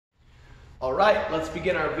All right, let's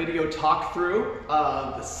begin our video talk through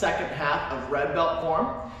of the second half of red belt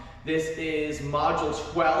form. This is module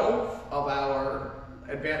 12 of our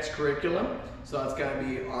advanced curriculum. So that's going to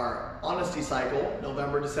be our honesty cycle,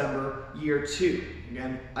 November, December, year 2.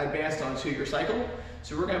 Again, I advanced on a 2-year cycle.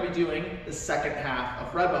 So we're going to be doing the second half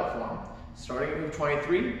of red belt form. Starting at move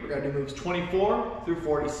 23, we're going to do moves 24 through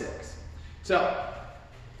 46. So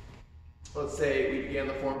let's say we began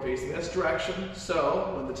the form facing this direction.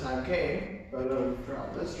 So when the time came, from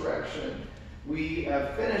this direction, we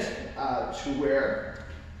have finished to where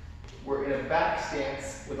we're in a back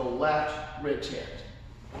stance with a left rib hand.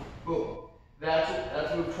 Boom.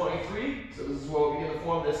 That's move 23. So this is where we begin the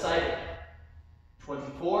form this cycle.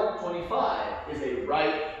 24, 25 is a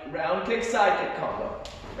right round kick, side kick combo.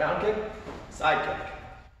 Round kick, side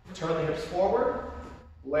kick. Turn the hips forward,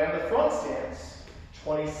 land the front stance.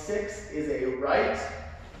 26 is a right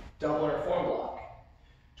double under form block.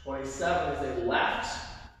 27 is a left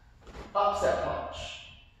upset punch.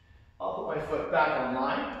 I'll put my foot back on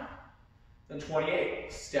line. Then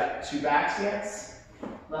 28, step 2 back stance,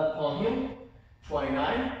 left palm heel.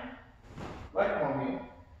 29, right palm heel.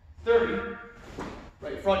 30,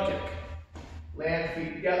 right front kick. Land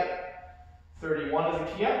feet together. 31 is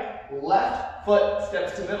a key up. Left foot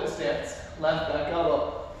steps to middle stance. Left back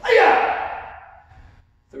elbow. Aya!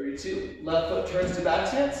 32, left foot turns to back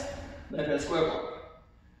stance. Then a square block.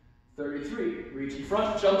 33, reach in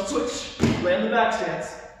front, jump switch. Land the back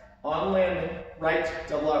stance. On landing, right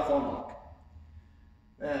double out form block.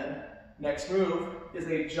 Then next move is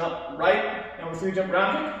a jump right, number 3 jump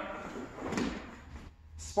round kick.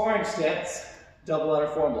 Sparring stance, double outer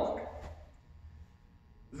form block.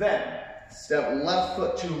 Then step left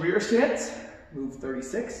foot to rear stance, move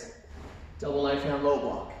 36, double knife hand low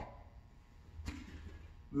block.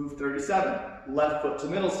 Move 37, left foot to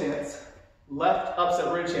middle stance, left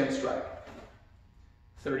upset ridge hand strike.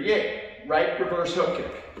 38, right reverse hook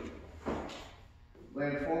kick.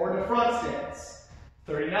 Land forward to front stance.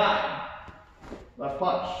 39, left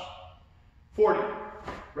punch. 40,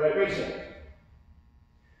 right ridge hand.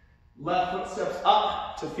 Left foot steps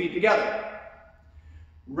up to feet together.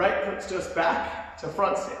 Right foot steps back to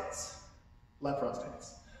front stance. Left front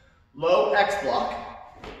stance. Low X block.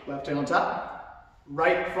 Left hand on top.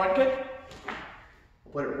 Right front kick.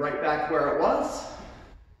 Put it right back where it was.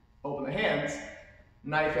 Open the hands.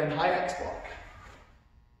 Knife and high X block.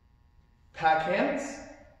 Pack hands.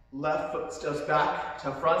 Left foot steps back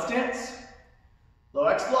to front stance. Low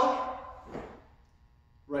X block.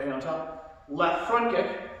 Right hand on top. Left front kick.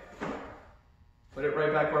 Put it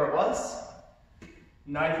right back where it was.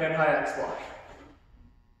 Knife hand high X block.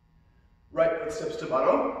 Right foot steps to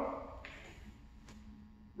baro.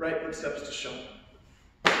 Right foot steps to show.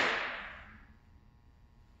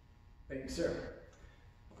 Thank you, sir.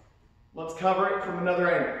 Let's cover it from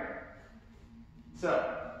another angle.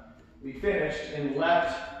 So, we finished in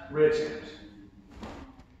left ridge hand.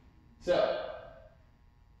 So,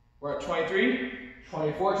 we're at 23,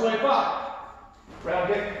 24, 25.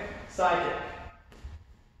 Round kick, side kick.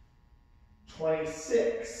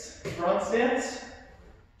 26, front stance,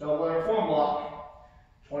 double under form block.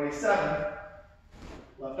 27,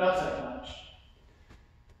 left upset punch.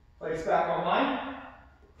 Place back on line,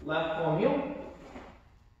 left palm heel,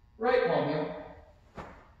 right palm heel,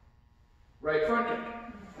 right front kick.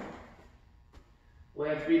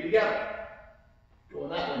 Land feet together. Going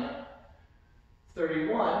that way now.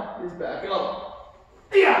 31 is back elbow.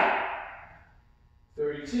 Yeah!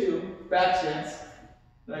 32, back stance,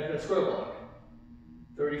 knife and square block.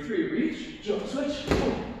 33, reach, jump switch,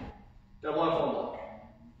 boom. Double out form block.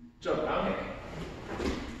 Jump round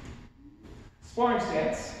kick. Sparring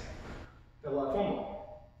stance, double out form block.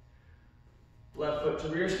 Left foot to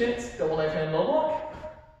rear stance, double knife hand low block.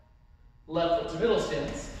 Left foot to middle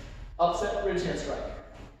stance, upset ridge hand strike.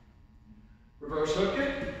 Reverse hook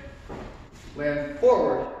kick. Land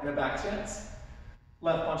forward in a back stance.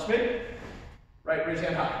 Left punch mid. Right ridge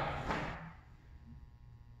hand high.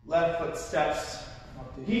 Left foot steps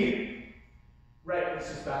up to here. Right foot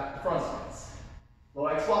steps back to front stance. Low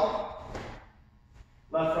X block.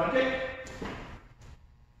 Left front kick.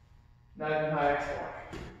 Knife and high X block.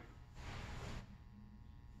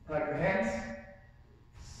 Pack the hands.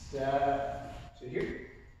 Step to here.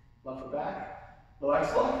 Left foot back. Low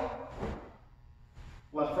X block.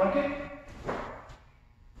 Left front kick.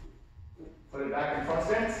 Put it back in front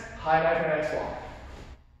stance. High knife and X block.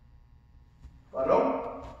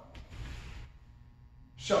 Baro.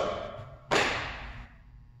 Show.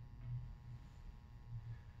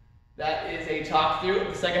 That is a talk through of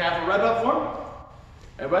the second half of red belt form.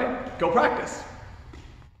 Everybody, go practice.